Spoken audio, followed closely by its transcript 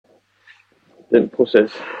den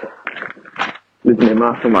proces lidt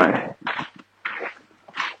nemmere for mig.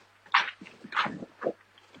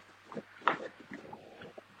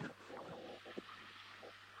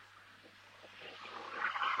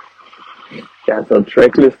 Jeg har taget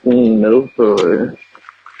tracklisten med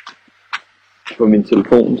på min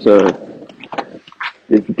telefon, så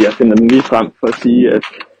det er fordi jeg finder den lige frem for at sige, at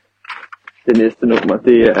det næste nummer,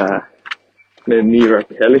 det er med Mira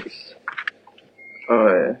Calix, og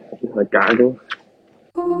det hedder Gargle.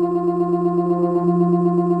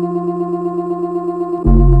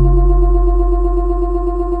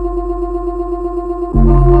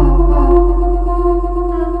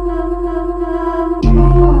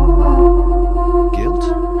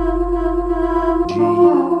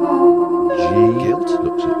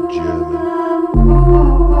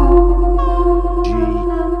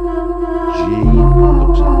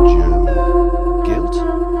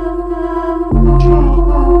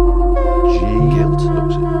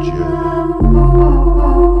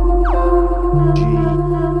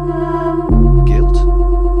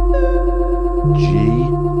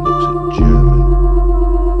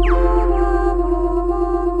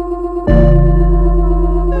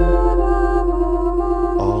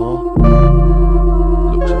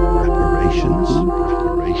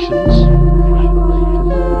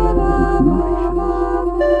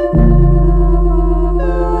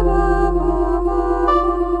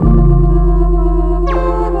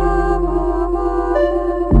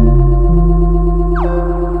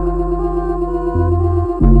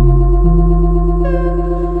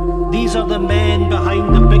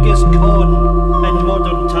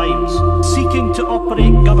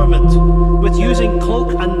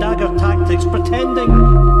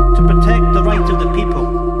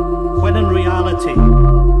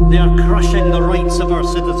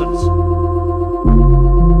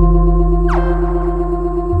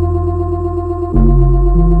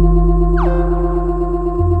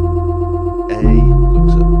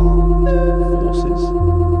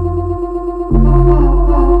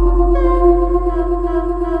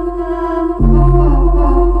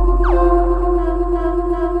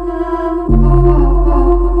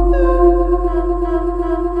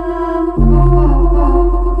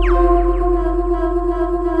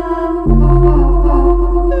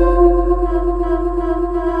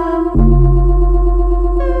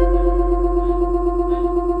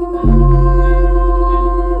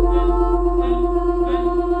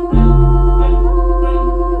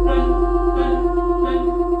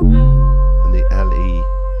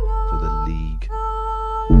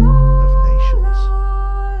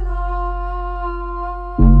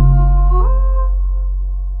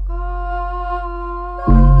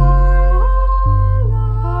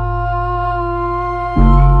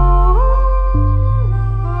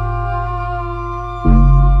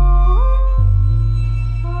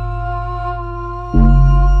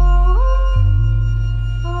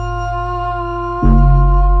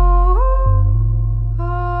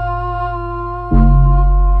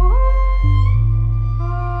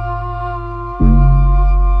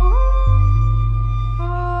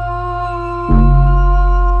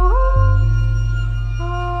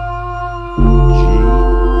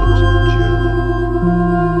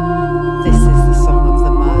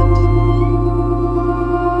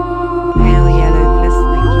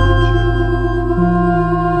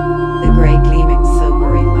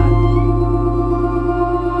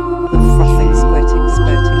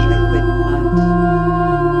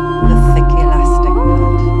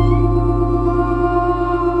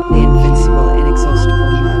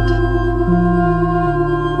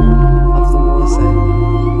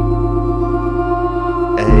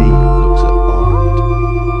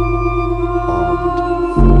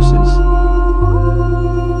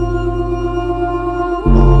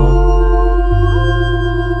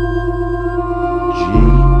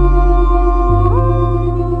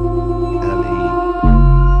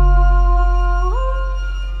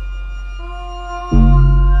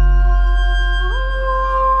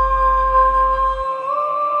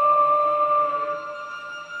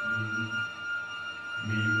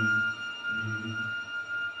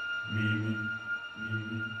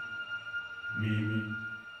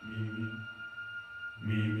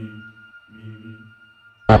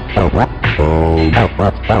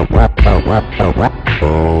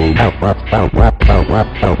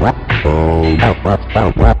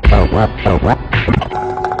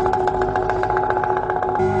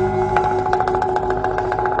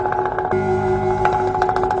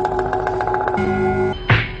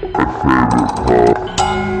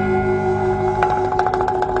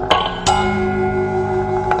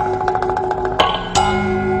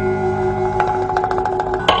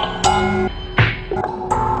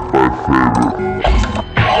 Stops.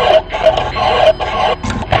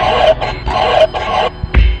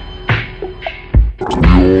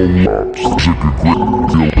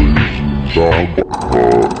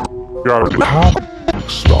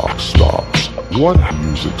 What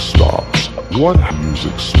music stops? What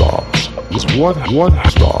music stops? What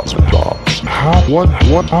stops? What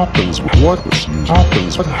happens? What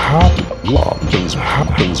happens? What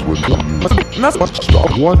happens with the music? What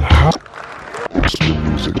stop? What happens? The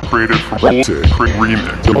music created for remix.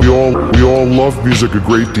 We all love music a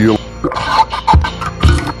great deal.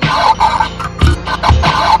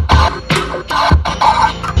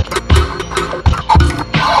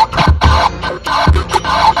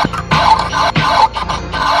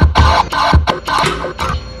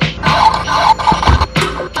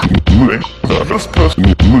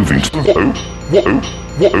 Moving to the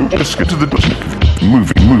let's get to the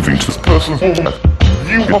moving to this person's death.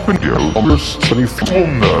 You up and go on the sunny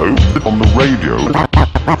no on the radio.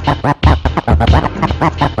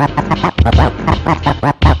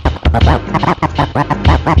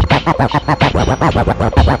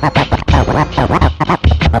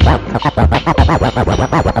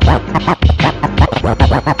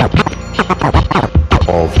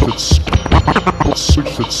 Of its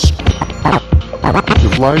the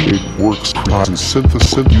line 8 works and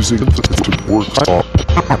synthesis using synthesis to work off.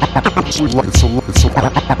 It's a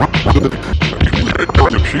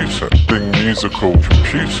computer. Using musical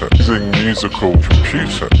computer. Using musical computer. Using musical computer.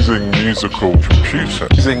 Using musical computer.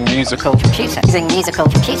 Using musical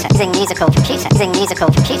computer. Using musical computer. Using musical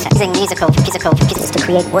computer. Using musical computers to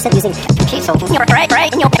create work using computer. In your in your paper,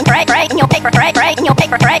 in your paper, in your paper, in your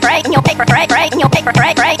paper, in your paper, in your paper, in your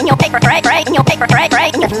paper,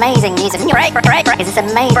 amazing music. In your paper, is this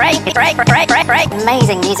amazing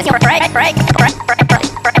amazing music. Your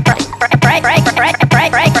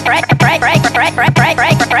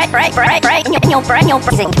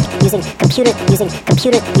using computer using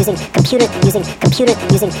computer using computer using computer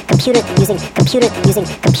using computer using computer using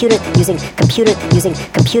computer using computer using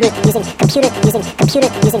computer using computer using computer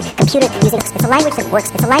using computer using it's a language that works.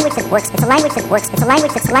 It's a language that works. It's a language that works. It's a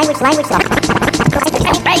language that's language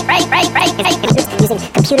using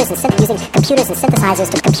computers and synthesizers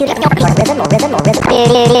to compute or rhythm.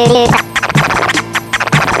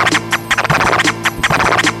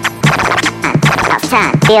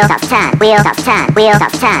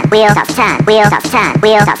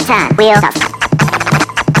 Wheels of time.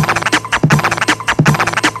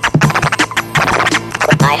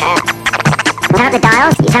 I have. You turn up the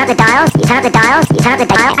dials. I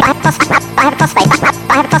have a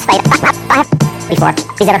crossfade. Before.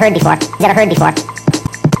 He's never heard before.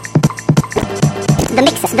 The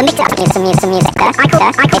mix. Some music. Some music. Some music.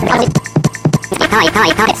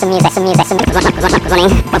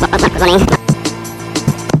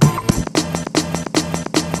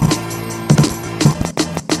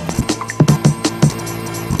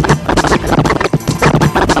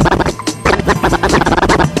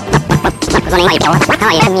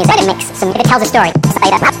 It tells a story. It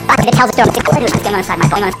tells a story. What's going on inside my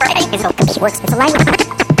phone? It works. It's a language.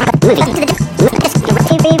 Moving to the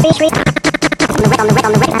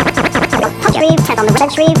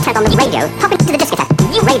on the radio. Pop into the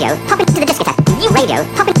discotheque. You radio. Pop into the discotheque. You radio.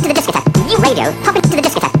 Pop into the discotheque. You radio. Pop into the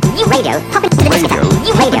discotheque. You radio. Pop into the discotheque.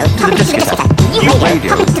 You radio. Pop into the discotheque. You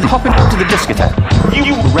radio. Pop into the discotheque.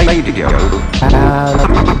 You radio.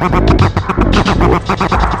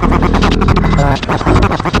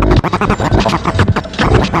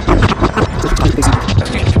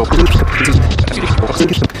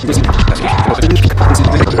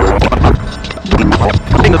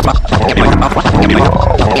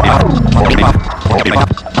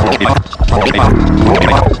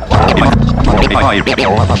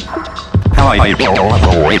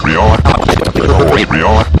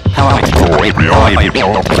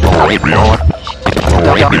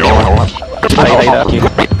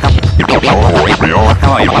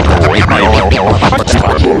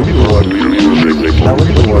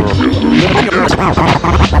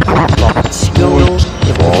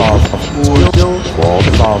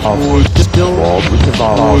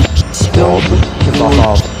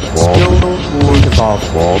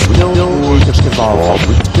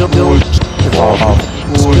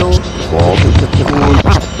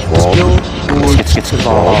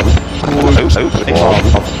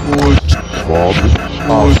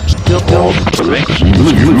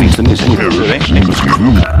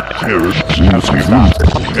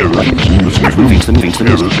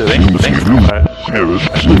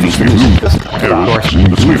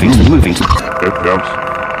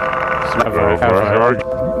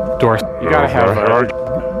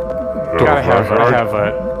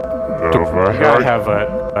 gotta have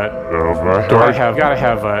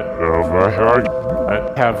a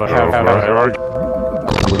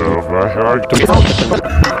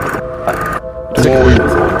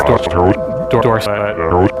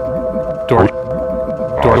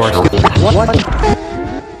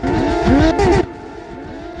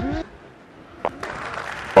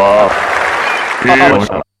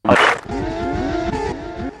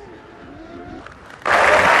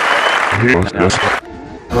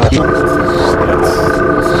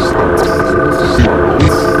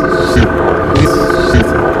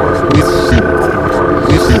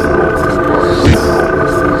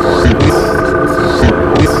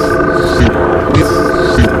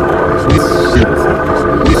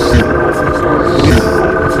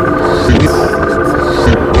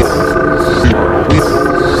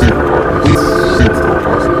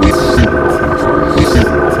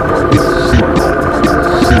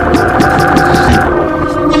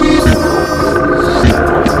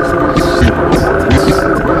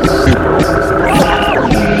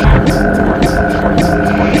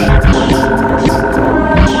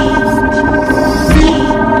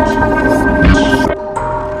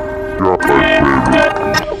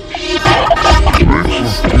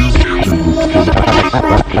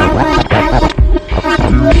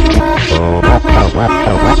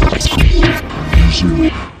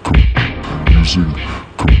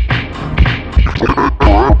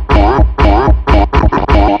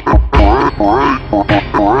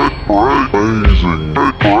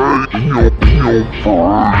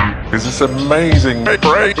Is this amazing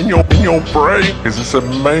break in your brain? Is this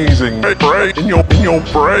amazing break in your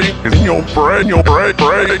brain? Is in your brain, your break.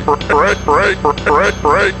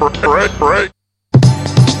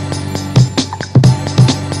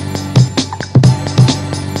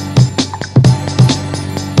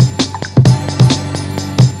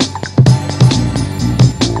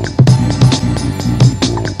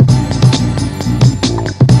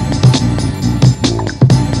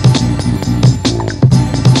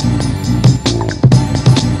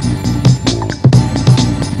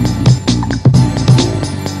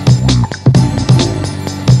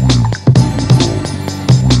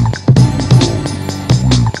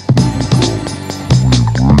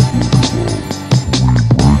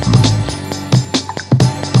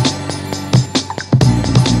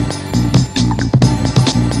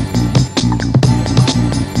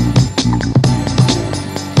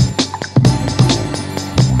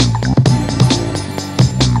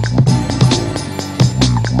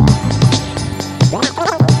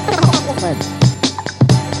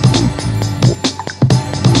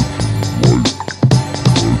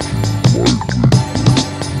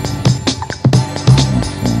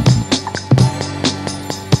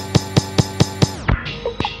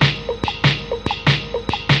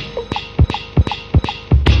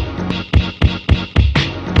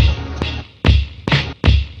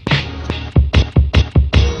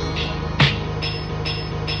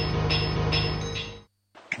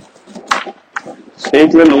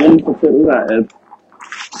 Ikke vil nogen fortælle dig, at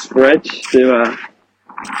scratch, det var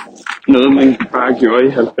noget, man bare gjorde i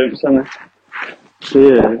 90'erne.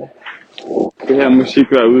 Det her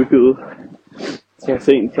musik var udgivet så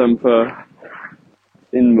sent som for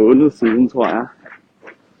en måned siden, tror jeg.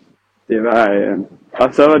 Det var,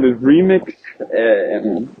 og så var det et remix af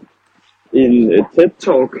en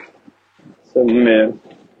TED-talk, som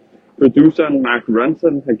produceren Mark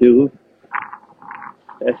Ronson har givet.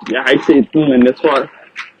 Jeg har ikke set den, men jeg tror,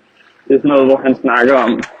 det er sådan noget, hvor han snakker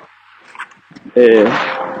om,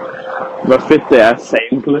 hvor fedt det er at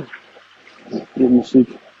sample i musik.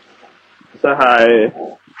 Så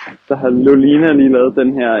har Lolina lige lavet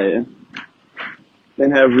den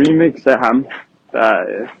her remix af ham, der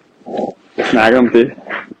snakker om det.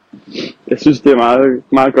 Jeg synes, det er meget,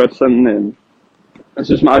 meget godt sådan, jeg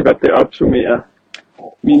synes meget godt, det opsummerer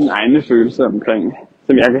mine egne følelser omkring,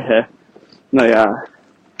 som jeg kan have, når jeg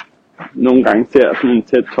nogle gange ser sådan en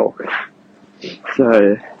TED-talk.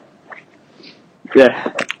 Så ja,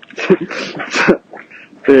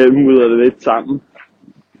 det mudder det lidt sammen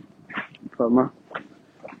for mig.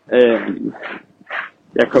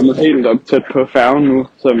 Jeg er kommet helt op tæt på færgen nu,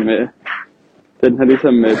 som den har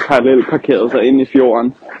ligesom parallelt parkeret sig ind i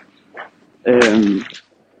fjorden.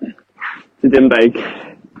 Til dem, der ikke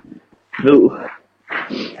ved,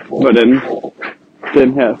 hvordan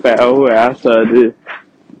den her færge er, så er det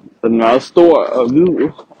den meget stor og hvid,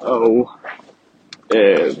 og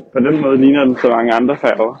på den måde ligner den så mange andre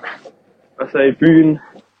færger. Og så i byen,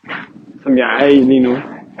 som jeg er i lige nu,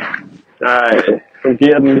 der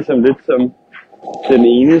fungerer den ligesom lidt som den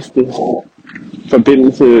eneste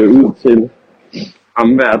forbindelse ud til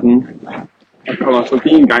omverdenen. og kommer forbi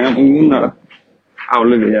en gang om ugen og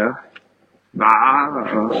afleverer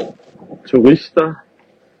varer og turister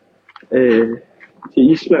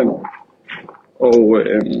til Island. Og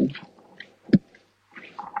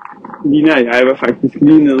Lina og jeg var faktisk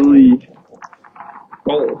lige nede i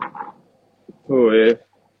går på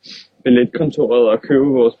billetkontoret og købe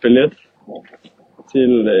vores billet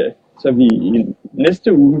til, så vi i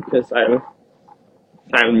næste uge kan sejle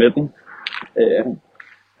med den.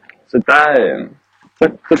 Så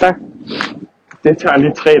der, det tager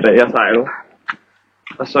lige 3 dage at sejle.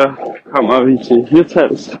 Og så kommer vi til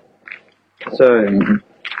Hirtshals. Så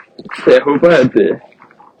jeg håber, at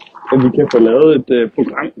vi kan få lavet et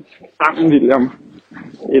program sammen, William,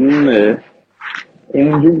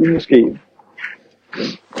 inden jul måske.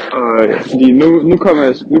 Og fordi nu kommer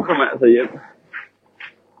jeg altså hjem.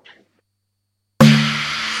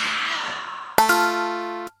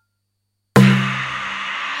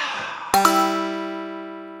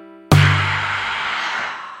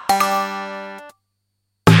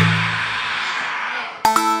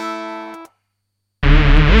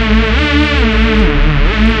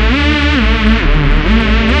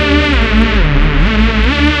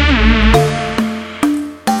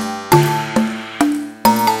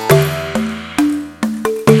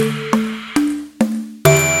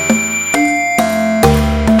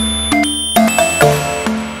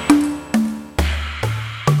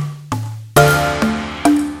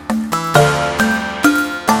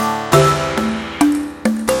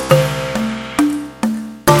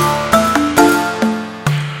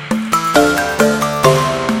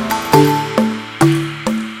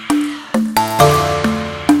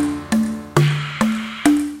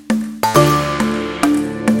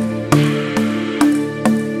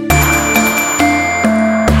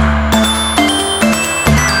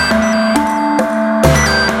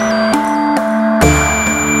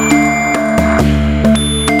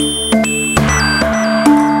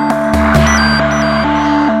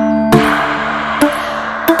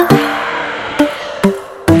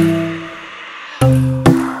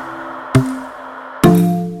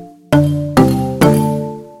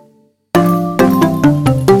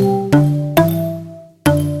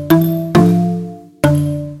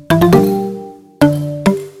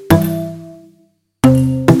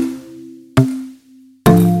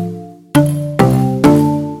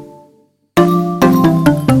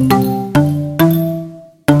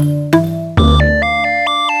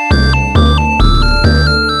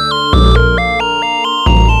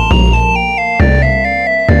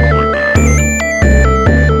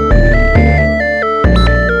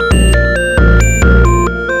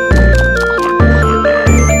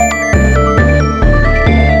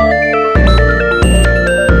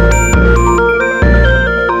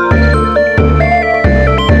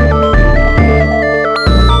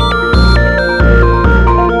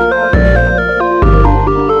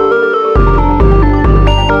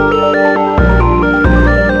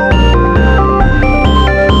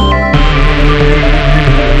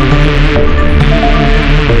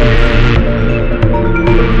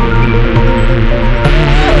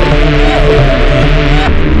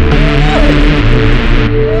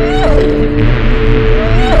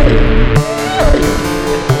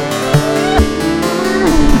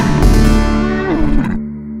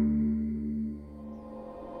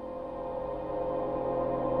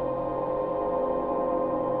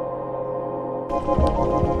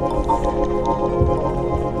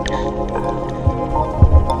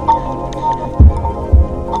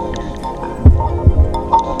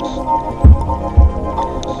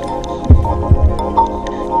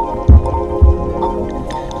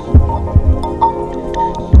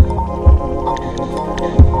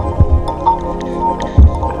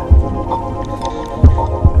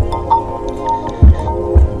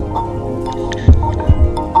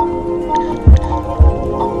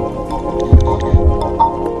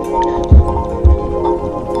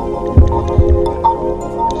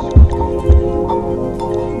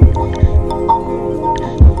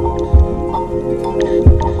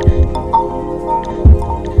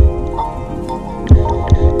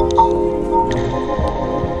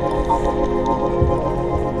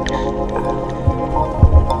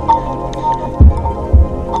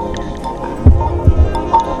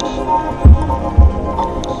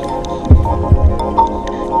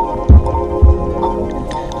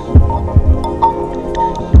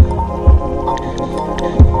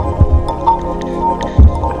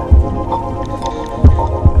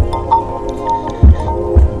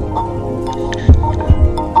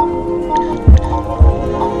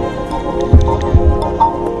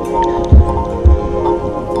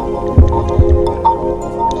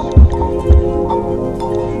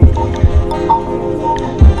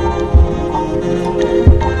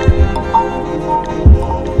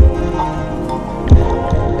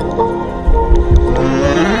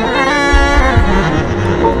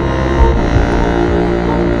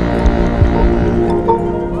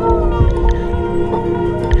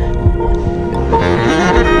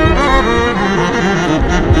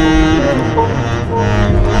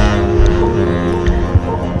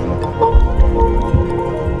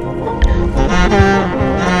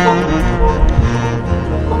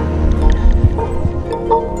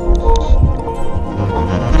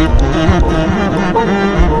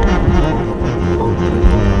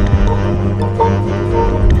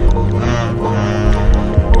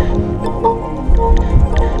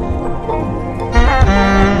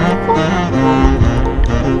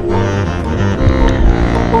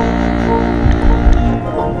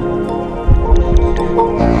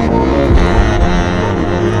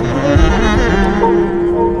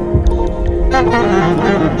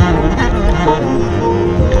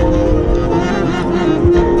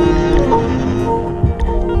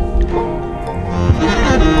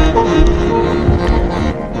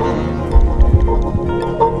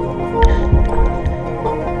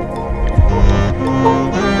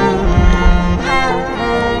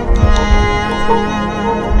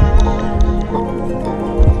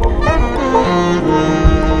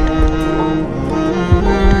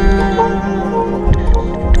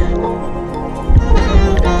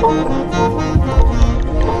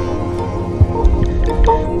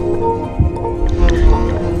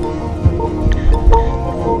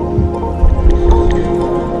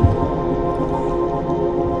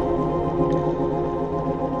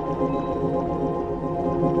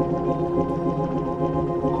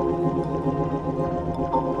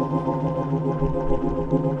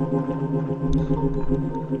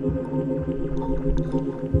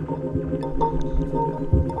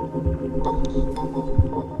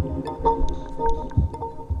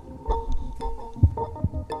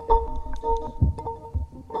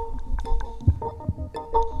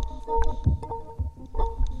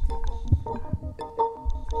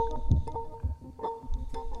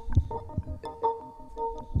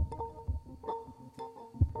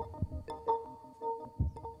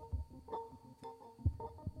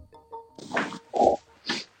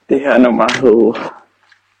 Det her nummer hed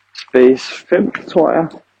Space 5, tror jeg.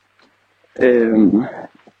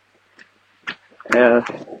 Er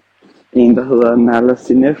en, der hedder Nala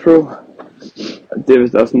Sinefro. Det er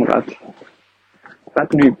vist også en ret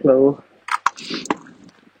ny plade,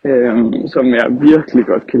 som jeg virkelig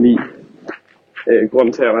godt kan lide.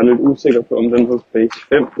 Grunden til, at jeg var lidt usikker på, om den hed Space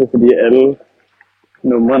 5, det er fordi alle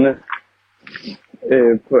numrene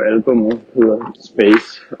på albumet hedder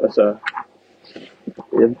Space, og så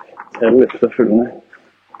et tal efterfølgende.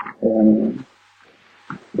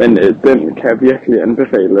 Men den kan jeg virkelig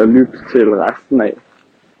anbefale at lytte til resten af.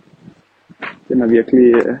 Den er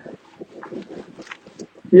virkelig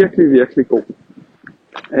god.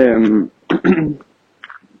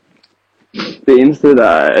 Det eneste,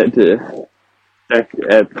 der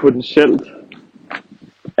er potentielt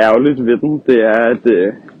ærgerligt ved den, det er, at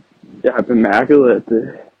jeg har bemærket,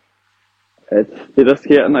 at det, der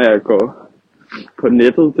sker, når jeg går på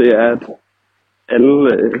nettet, det er, at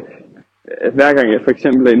at hver gang jeg for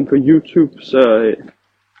eksempel er inde på YouTube,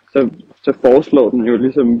 så foreslår den jo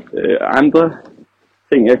ligesom andre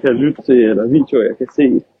ting, jeg kan lytte til, eller videoer, jeg kan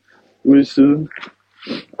se ude i siden.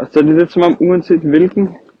 Og så er det lidt som om, uanset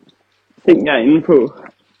hvilken ting jeg er inde på,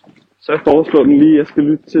 så foreslår den lige, at jeg skal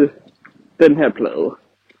lytte til den her plade.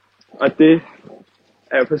 Og det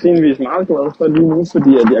er jeg på sin vis meget glad for lige nu,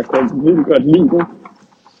 fordi at jeg kan virkelig godt lide den.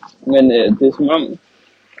 Men det er som om,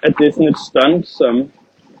 at det er sådan et stunt, som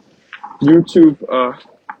YouTube og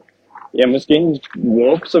måske en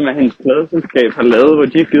Warp, som er hendes pladeselskab, har lavet, hvor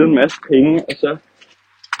de har givet en masse penge,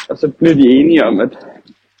 og så bliver de enige om, at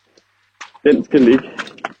den skal ligge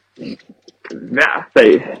hver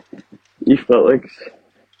dag i Frederiks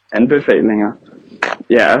anbefalinger.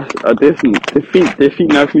 Ja, og det er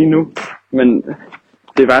fint nok lige nu, men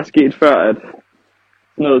det var sket før, at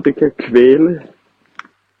noget det kan kvæle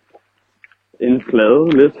en plade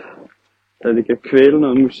lidt, at det kan kvæle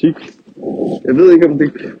noget musik. Jeg ved ikke, om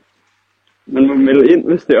det... Man må melde ind,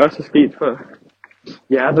 hvis det også er sket for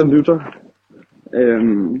jer, der lytter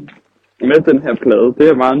med den her plade. Det er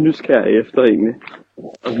jeg meget nysgerrig efter egentlig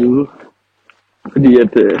at vide. Fordi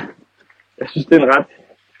at jeg synes, det er en ret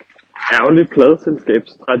ærgerlig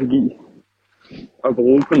pladeselskabsstrategi at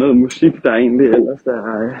bruge på noget musik, der egentlig ellers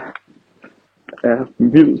er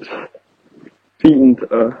vildt, fint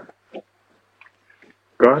og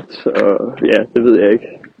godt, og ja, det ved jeg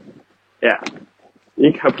ikke. Ja,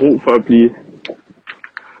 ikke har brug for at blive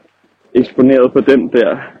eksponeret på den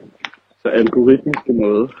der så algoritmiske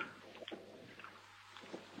måde.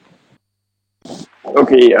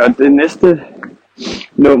 Okay, og det næste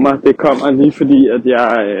nummer, det kommer lige fordi, at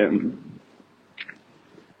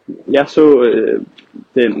jeg så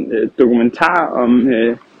den dokumentar om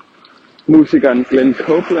musikeren Glenn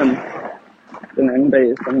Copeland den anden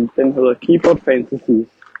dag, som den hedder Keyboard Fantasies.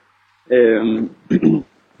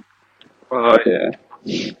 Og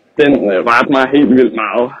den rørte mig helt vildt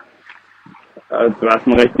meget. Og det var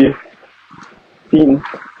sådan en rigtig fin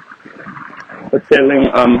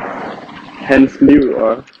fortælling om hans liv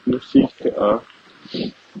og musik, og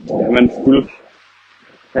man fulgte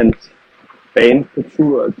hans band på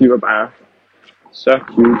tur, og de var bare så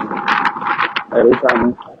cute alle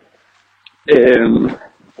sammen.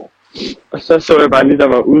 Og så jeg bare lige, der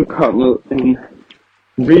var udkommet en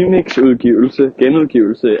remix-udgivelse,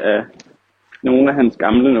 genudgivelse af nogle af hans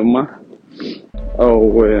gamle numre.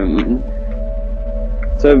 Og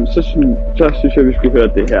så synes jeg, vi skulle høre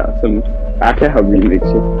det her, som Aka har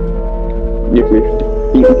remixet. Virkelig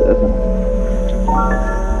fint, altså.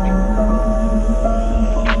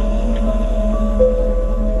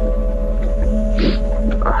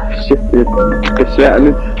 Shit, det er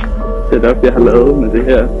besværligt setup, jeg har lavet med det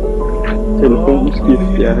her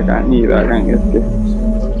telefonskift, jeg har gang i hver gang jeg skal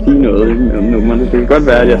sige noget mellem numrene. Det kan godt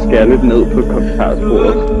være, at jeg skærer lidt ned på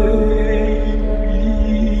kommentarsporet.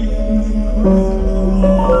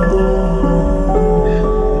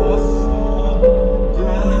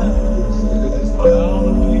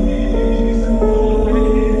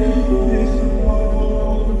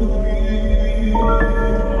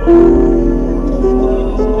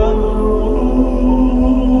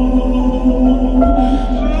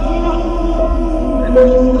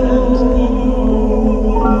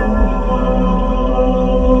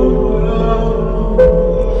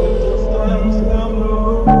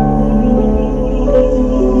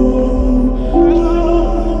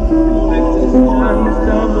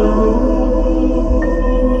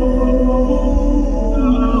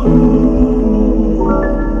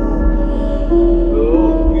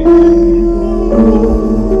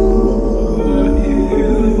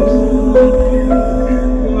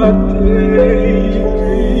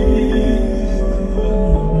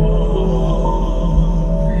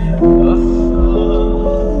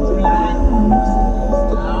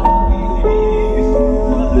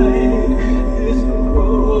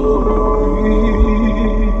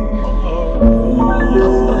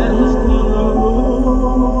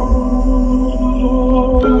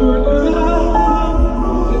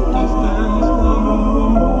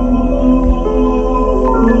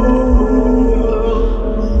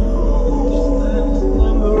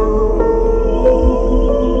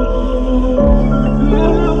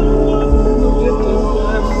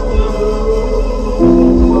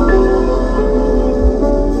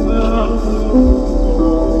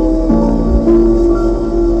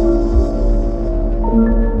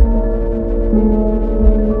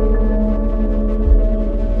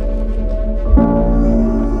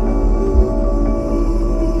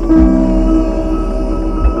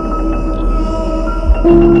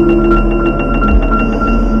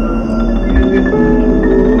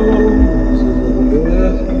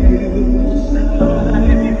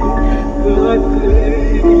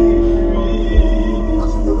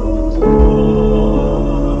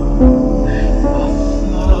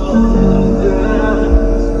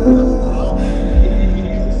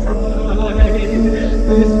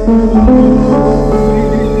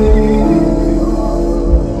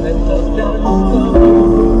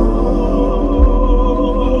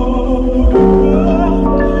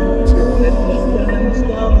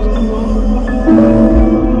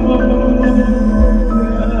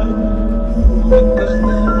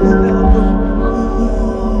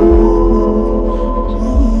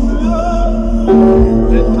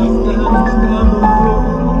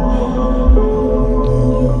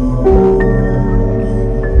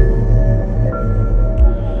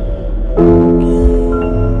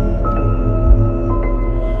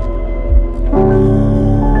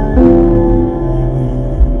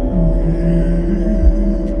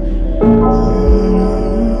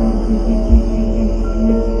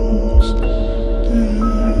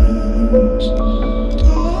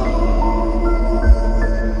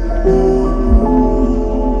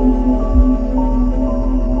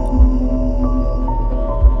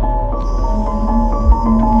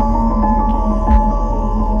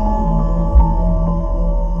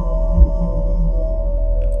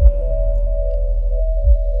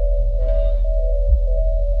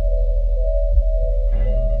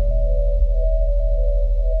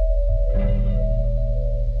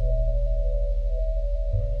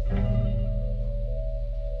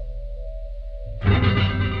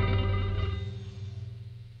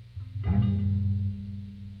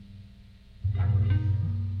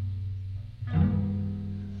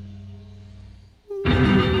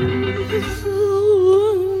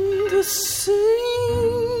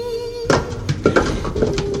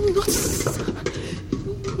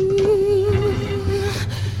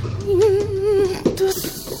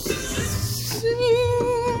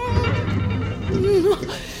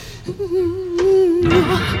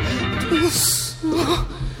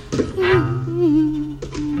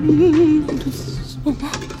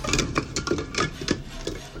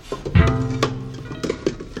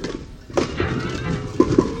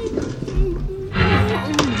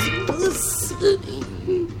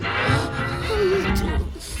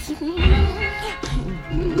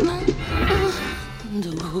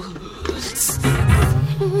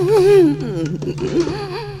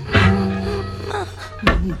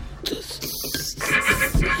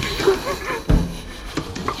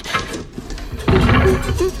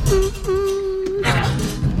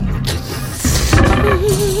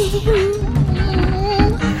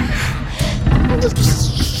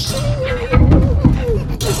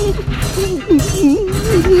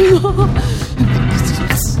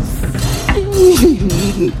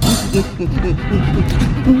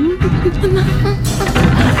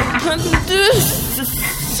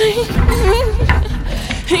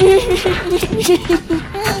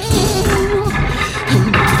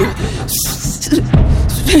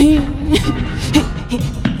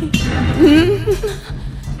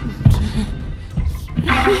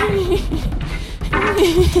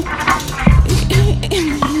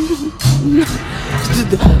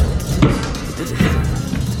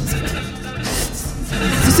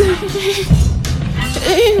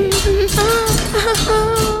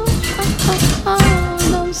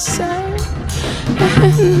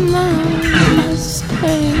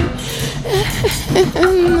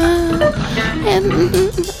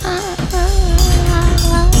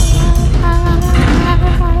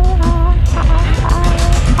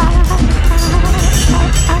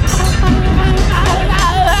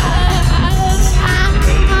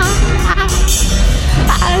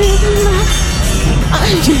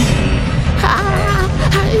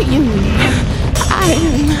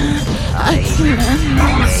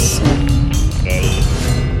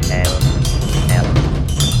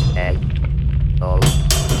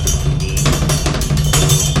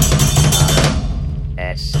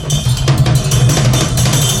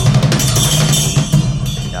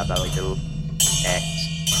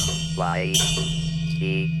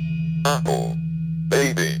 Apple,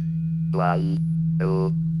 baby. 1,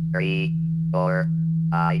 2, 3, 4,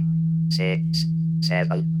 5, 6,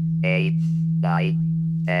 7, 8, 9,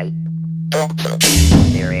 10. Doctor,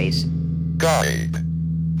 Erase. guide,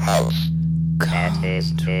 house, That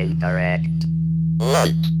is incorrect.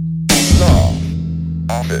 light, law,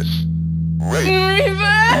 office, race,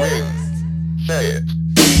 ring, say it,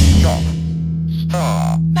 shop,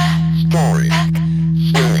 star, story,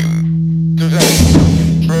 swing,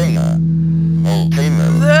 today, trainer,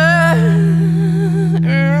 volcano.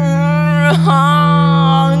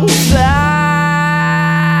 Wrong side.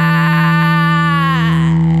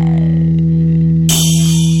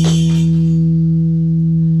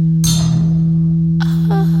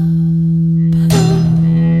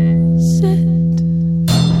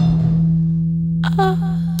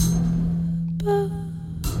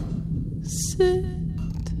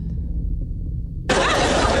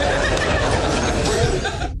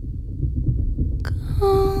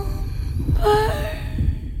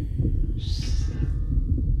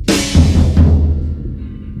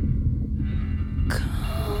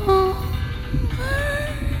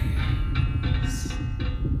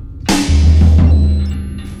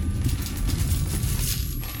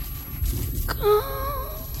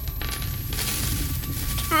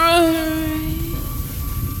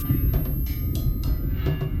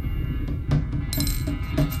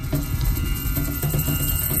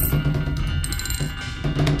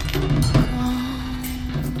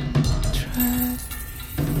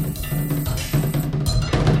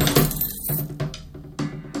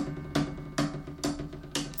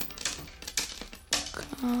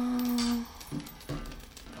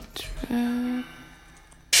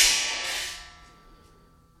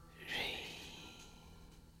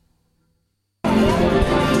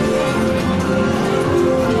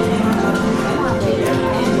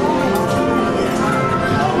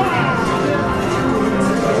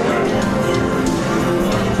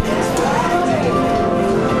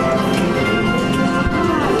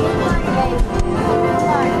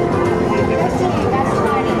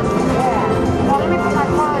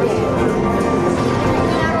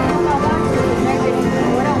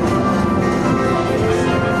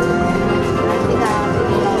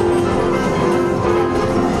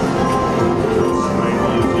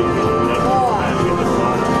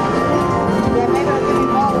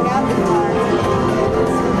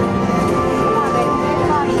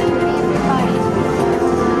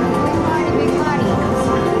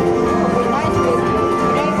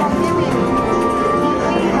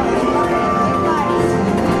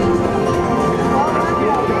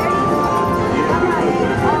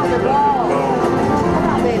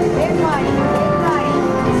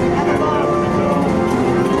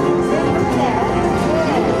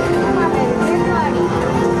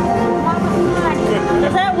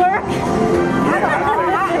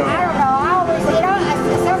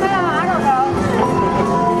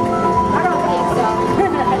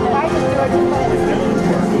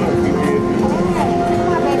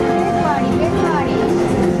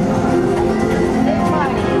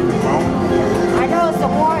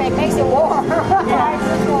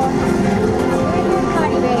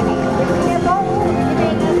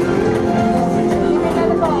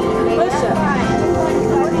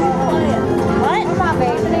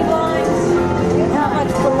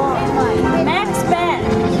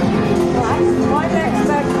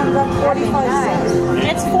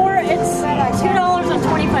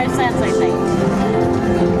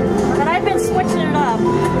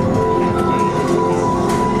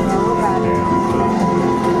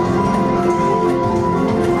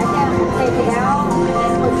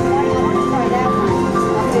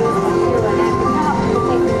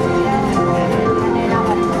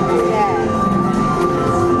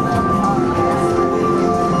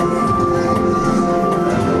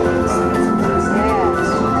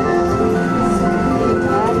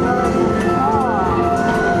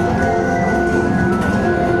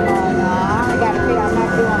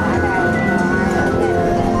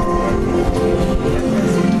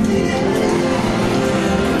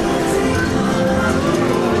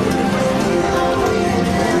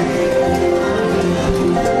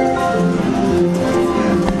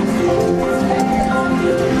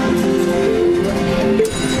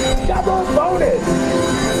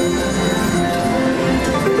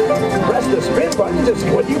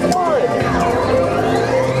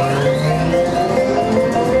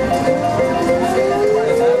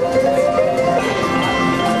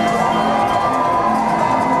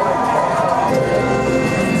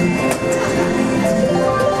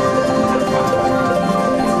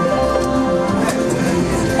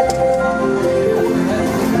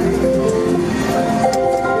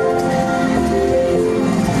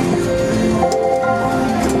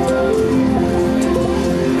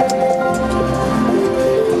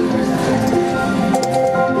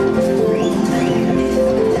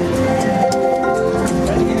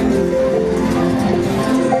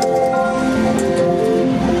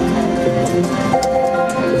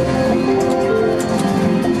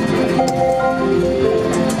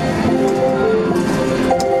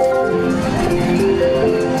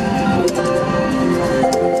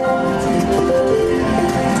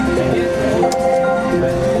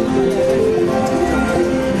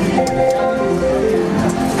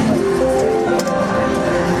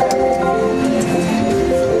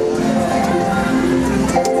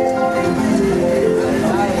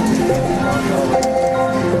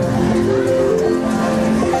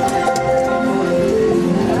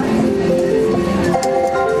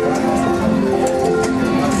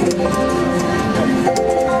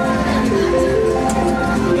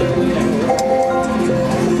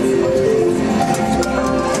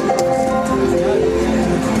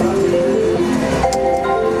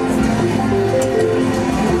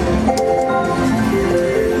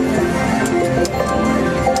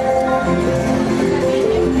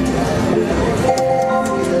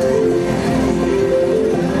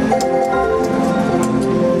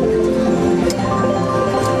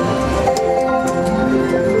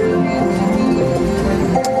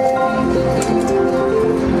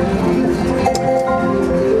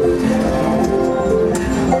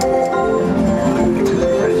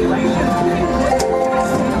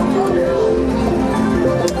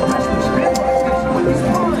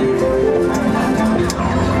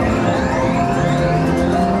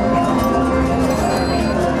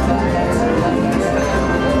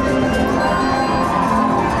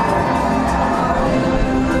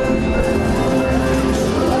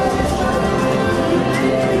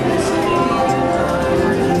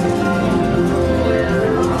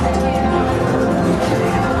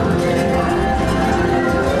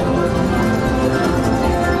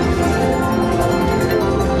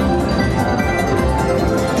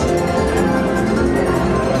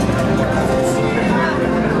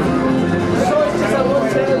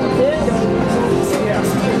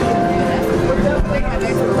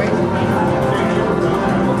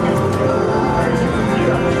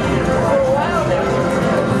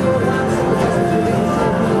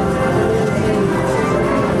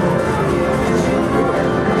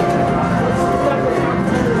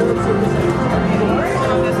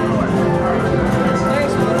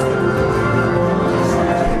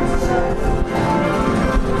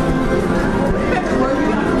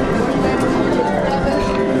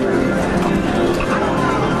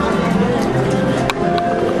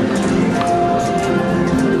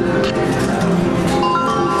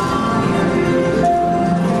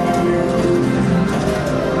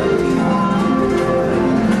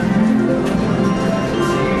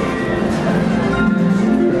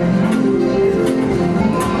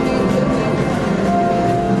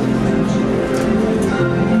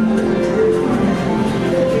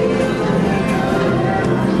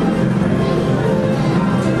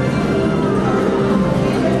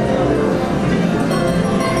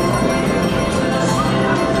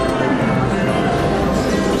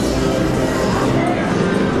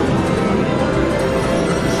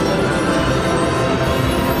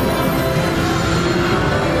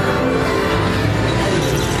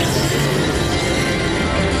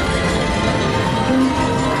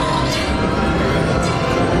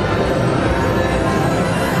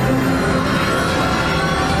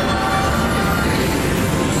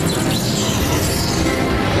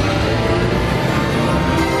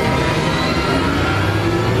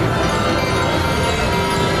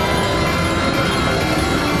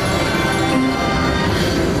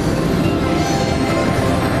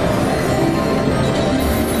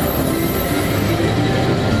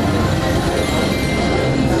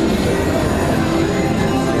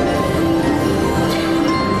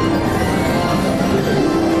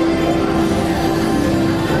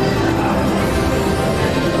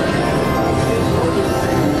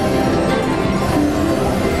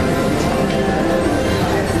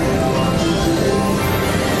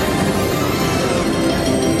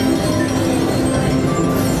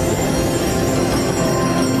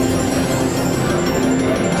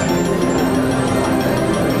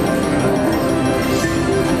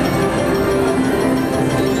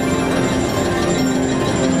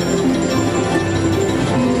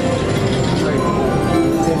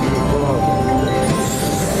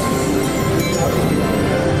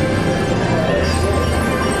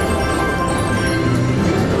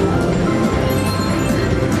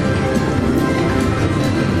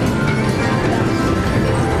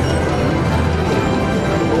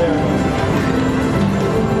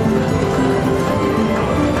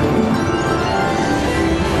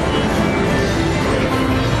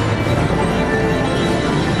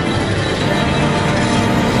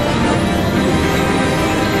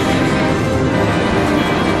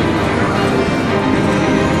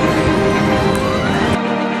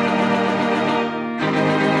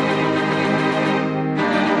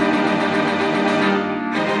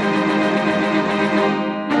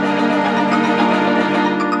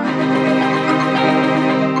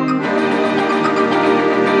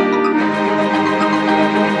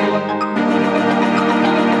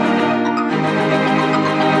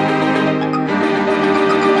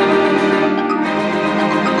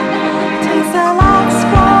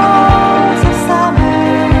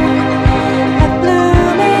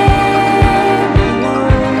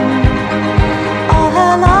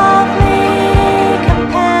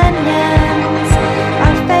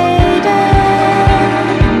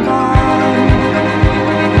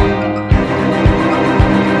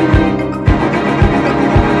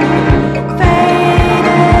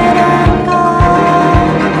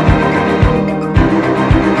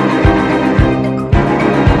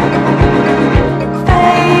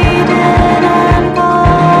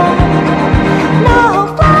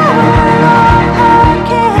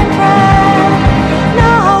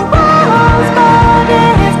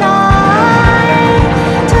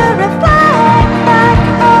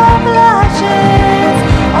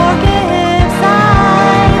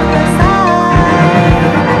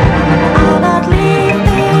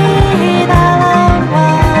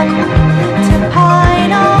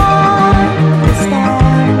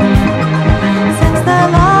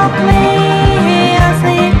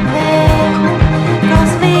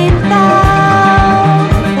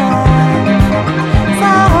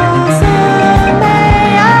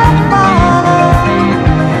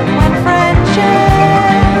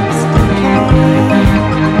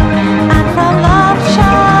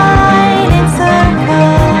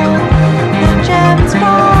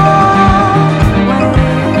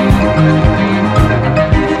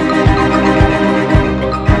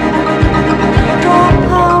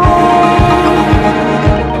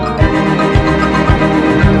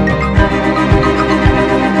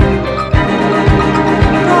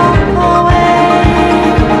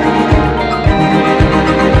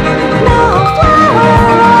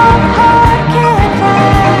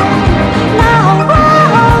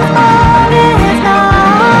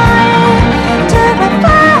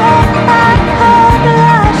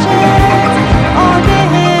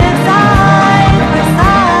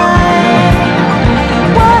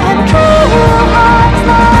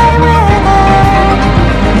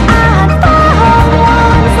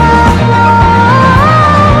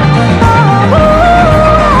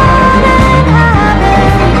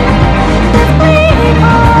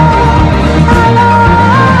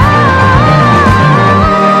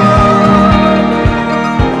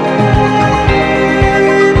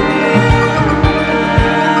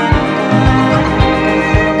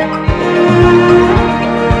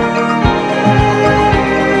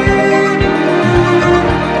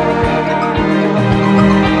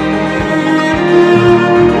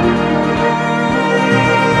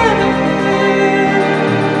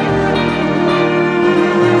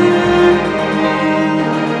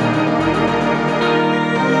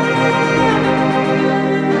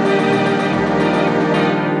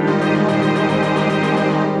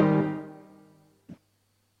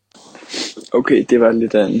 Okay, det var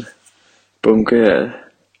lidt af en bunke af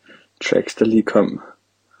tracks, der lige kom,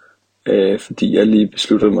 fordi jeg lige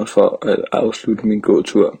besluttede mig for at afslutte min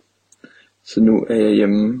gåtur. Så nu er jeg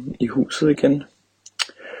hjemme i huset igen,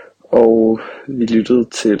 og vi lyttede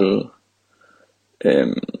til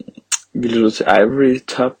Ivory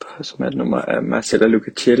Top, som er et nummer af Marcella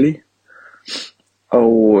Lucacelli.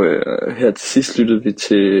 Og her til sidst lyttede vi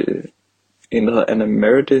til en, der hedder Anna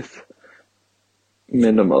Meredith,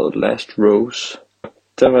 med nummeret Last Rose.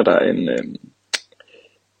 Der var der en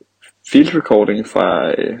field recording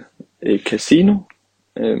fra et casino,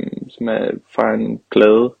 som er fra en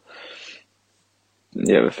plade.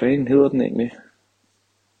 Ja, hvad fanden hedder den egentlig?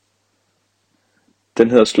 Den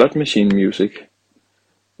hedder Slot Machine Music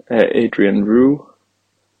af Adrian Rue.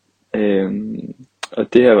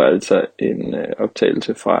 Og det her var altså en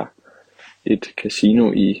optagelse fra et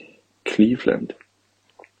casino i Cleveland.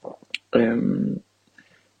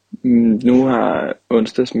 Nu har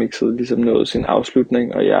onsdagsmixet ligesom nået sin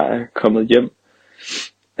afslutning, og jeg er kommet hjem.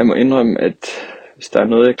 Jeg må indrømme, at hvis der er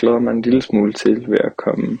noget, jeg glæder mig en lille smule til ved at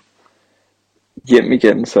komme hjem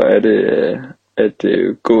igen, så er det at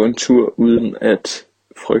gå en tur uden at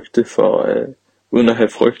have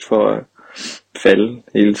frygt for at falde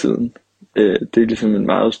hele tiden. Det er ligesom en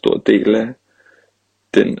meget stor del af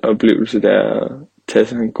den oplevelse, der er at tage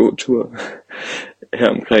sig en gåtur her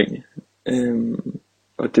omkring.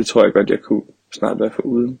 Og det tror jeg godt, jeg kunne snart være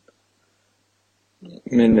foruden.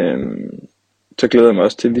 Men så glæder jeg mig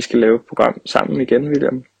også til, at vi skal lave et program sammen igen,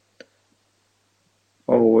 William.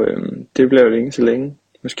 Og det bliver jo ikke så længe.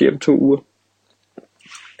 Måske om 2 uger.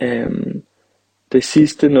 Det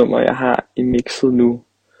sidste nummer, jeg har i mixet nu,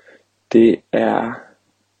 det er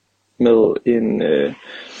med en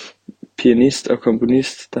pianist og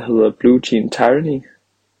komponist, der hedder Blue Jean Tyranny.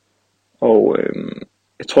 Og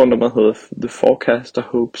jeg tror nummeret hedder The Forecaster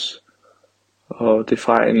Hopes. Og det er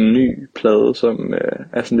fra en ny plade, som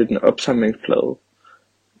er sådan lidt en opsamlingsplade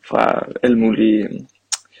fra alle mulige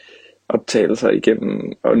optagelser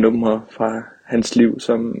igennem og numre fra hans liv,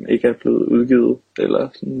 som ikke er blevet udgivet, eller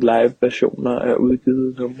sådan live versioner af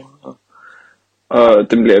udgivet numre.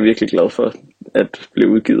 Og dem bliver jeg virkelig glad for at blive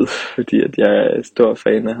udgivet, fordi at jeg er stor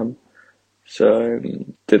fan af ham. Så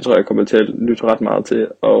det tror jeg kommer til at lytte ret meget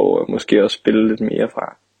til, og måske også spille lidt mere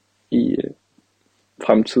fra i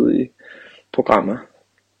fremtidige programmer.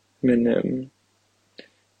 Men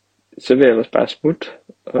så vil jeg ellers bare smutte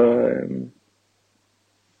og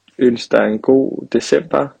ønske dig en god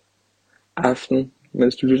december aften,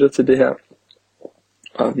 mens du lytter til det her.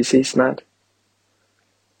 Og vi ses snart.